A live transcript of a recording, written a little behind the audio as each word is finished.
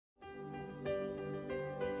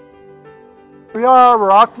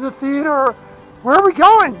We're off to the theater. Where are we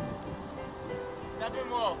going?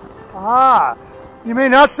 Steppenwolf. Ah, you may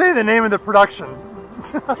not say the name of the production.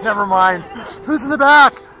 Never mind. Who's in the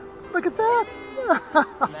back? Look at that.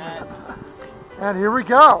 And here we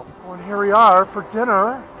go. And here we are for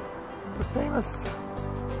dinner. The famous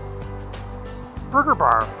burger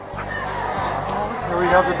bar. Here we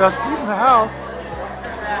have the best seat in the house.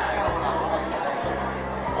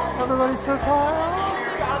 Everybody says hi.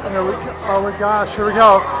 Here we go. Oh my gosh, here we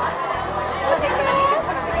go.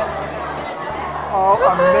 Oh,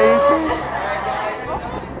 amazing.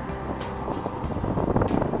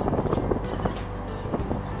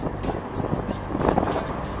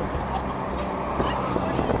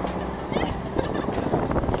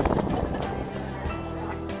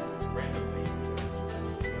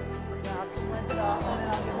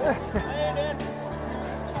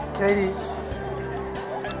 Katie,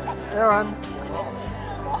 Aaron.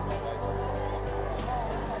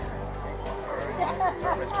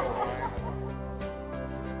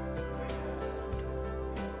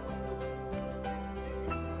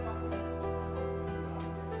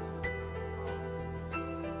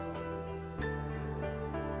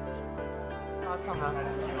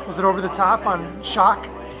 Was it over the top on shock?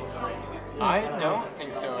 I don't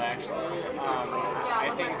think so, actually.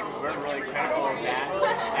 I think we're really critical of that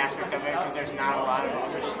aspect of it because there's not a lot of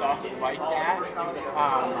other stuff like that.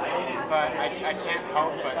 But I can't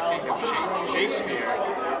help but think of Shakespeare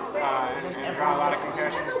and draw a lot of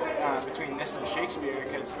comparisons between this and Shakespeare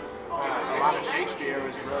because a lot of Shakespeare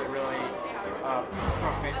was really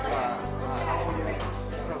profane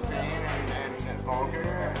and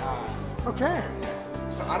vulgar. Okay.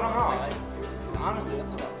 So I don't know. Honestly,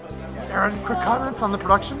 that's about it. Aaron, quick comments on the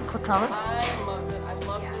production? Quick comments? I loved it. I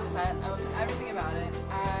loved the set. I loved everything about it.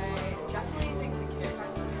 I definitely think the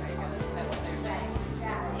characters were very good. I loved everything.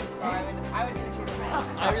 So I would give it 2 for me.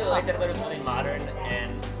 I really liked it. I thought it was really modern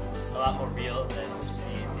and a lot more real than what you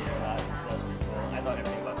see in theater a lot. So that was pretty cool. I thought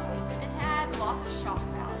everything about it was. It had lots of shock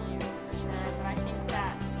value for sure, but I think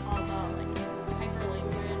that all the like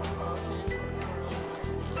hyperliquid emotion was really interesting.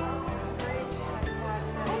 It's great. And I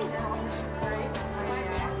thought Carol was great.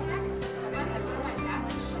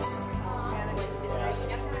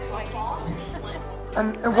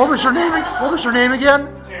 And what was your name? What was your name again?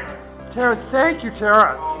 Terrence. Terrence. Thank you,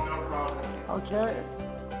 Terrence. Oh, no problem. Okay.